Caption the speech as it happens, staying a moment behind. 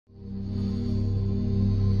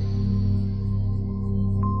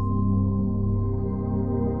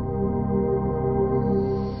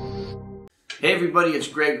Hey everybody, it's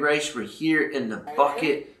Greg Rice. We're here in the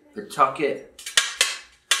Bucket, Pawtucket,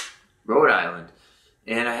 Rhode Island.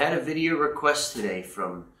 And I had a video request today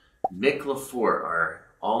from Mick LaForte, our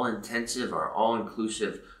all-intensive, our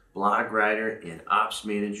all-inclusive blog writer and ops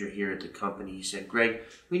manager here at the company. He said, Greg,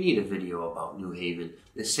 we need a video about New Haven.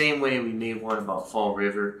 The same way we made one about Fall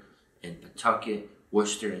River and Pawtucket,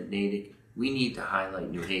 Worcester, and Natick. We need to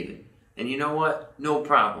highlight New Haven. And you know what? No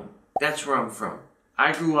problem. That's where I'm from.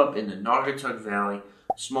 I grew up in the Naugatuck Valley,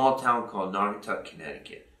 a small town called Naugatuck,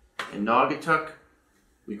 Connecticut. In Naugatuck,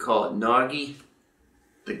 we call it Naugy,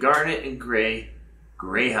 the Garnet and Gray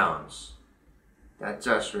Greyhounds. That's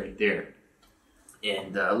us right there.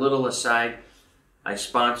 And a little aside, I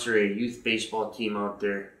sponsor a youth baseball team out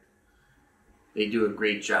there. They do a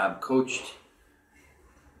great job. Coached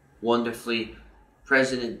wonderfully.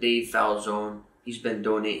 President Dave Falzone, he's been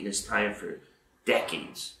donating his time for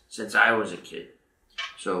decades, since I was a kid.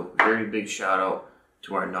 So, very big shout out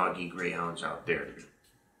to our Naugy Greyhounds out there.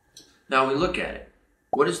 Now we look at it.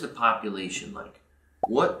 What is the population like?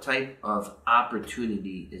 What type of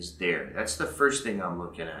opportunity is there? That's the first thing I'm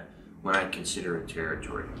looking at when I consider a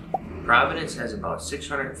territory. Providence has about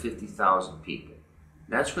 650,000 people.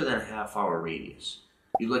 That's within a half-hour radius.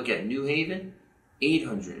 You look at New Haven,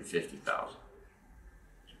 850,000.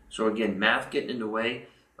 So again, math getting in the way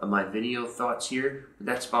of my video thoughts here, but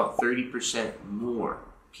that's about 30% more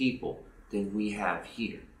people than we have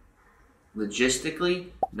here. Logistically,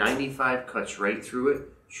 95 cuts right through it,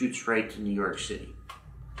 shoots right to New York City.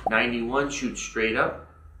 91 shoots straight up,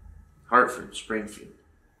 Hartford, Springfield.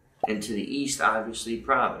 And to the east, obviously,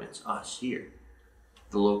 Providence, us here.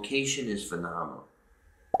 The location is phenomenal.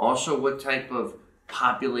 Also, what type of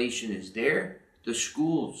population is there? The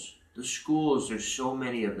schools. The schools, there's so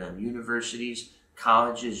many of them. Universities,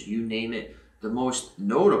 colleges, you name it. The most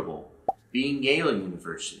notable being Yale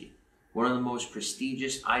University, one of the most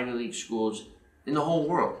prestigious Ivy League schools in the whole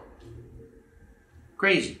world.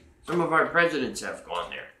 Crazy. Some of our presidents have gone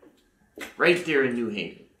there. Right there in New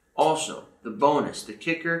Haven. Also, the bonus, the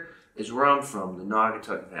kicker, is where I'm from, the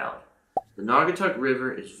Naugatuck Valley. The Naugatuck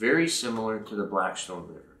River is very similar to the Blackstone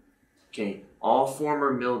River. Okay, all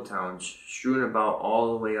former mill towns strewn about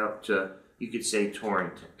all the way up to, you could say,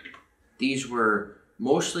 Torrington. These were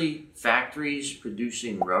mostly factories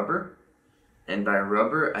producing rubber, and by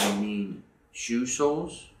rubber I mean shoe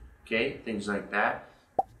soles, okay, things like that.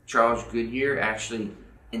 Charles Goodyear actually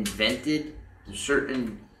invented the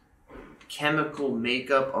certain chemical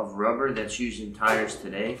makeup of rubber that's used in tires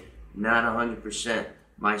today. Not 100%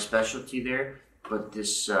 my specialty there, but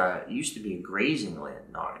this used to be a grazing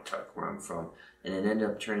land, Naugatuck, where I'm from, and it ended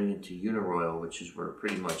up turning into Uniroyal, which is where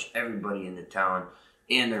pretty much everybody in the town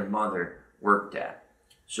and their mother worked at.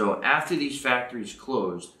 So after these factories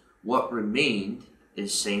closed, what remained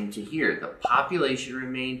is same to here. The population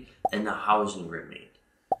remained and the housing remained.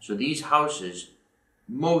 So these houses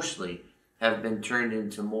mostly have been turned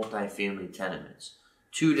into multifamily tenements.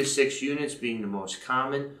 2 to 6 units being the most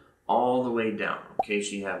common, all the way down. Okay,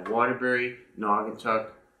 so you have Waterbury, Naugatuck,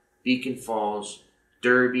 Beacon Falls,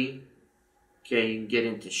 Derby. Okay, you can get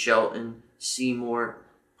into Shelton, Seymour,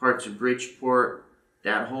 parts of Bridgeport,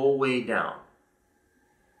 that whole way down.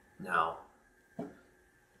 Now,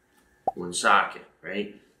 Woonsocket,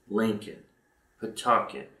 right? Lincoln,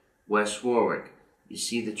 Pawtucket, West Warwick. You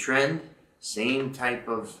see the trend? Same type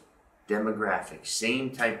of demographic, same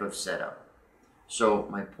type of setup. So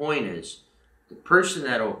my point is, the person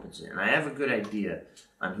that opens it, and I have a good idea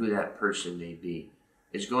on who that person may be,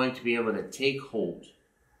 is going to be able to take hold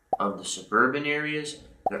of the suburban areas,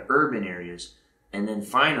 the urban areas, and then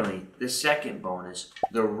finally, the second bonus,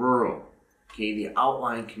 the rural, okay, the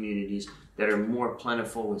outlying communities that are more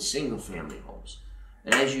plentiful with single-family homes.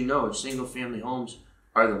 And as you know, single-family homes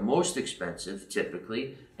are the most expensive,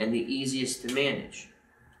 typically, and the easiest to manage.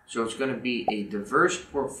 So it's going to be a diverse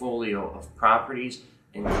portfolio of properties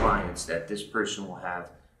and clients that this person will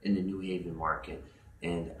have in the New Haven market.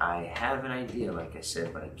 And I have an idea, like I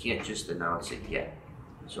said, but I can't just announce it yet.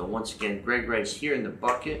 So once again, Greg Rice here in the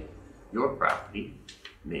Bucket, your property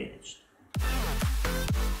managed.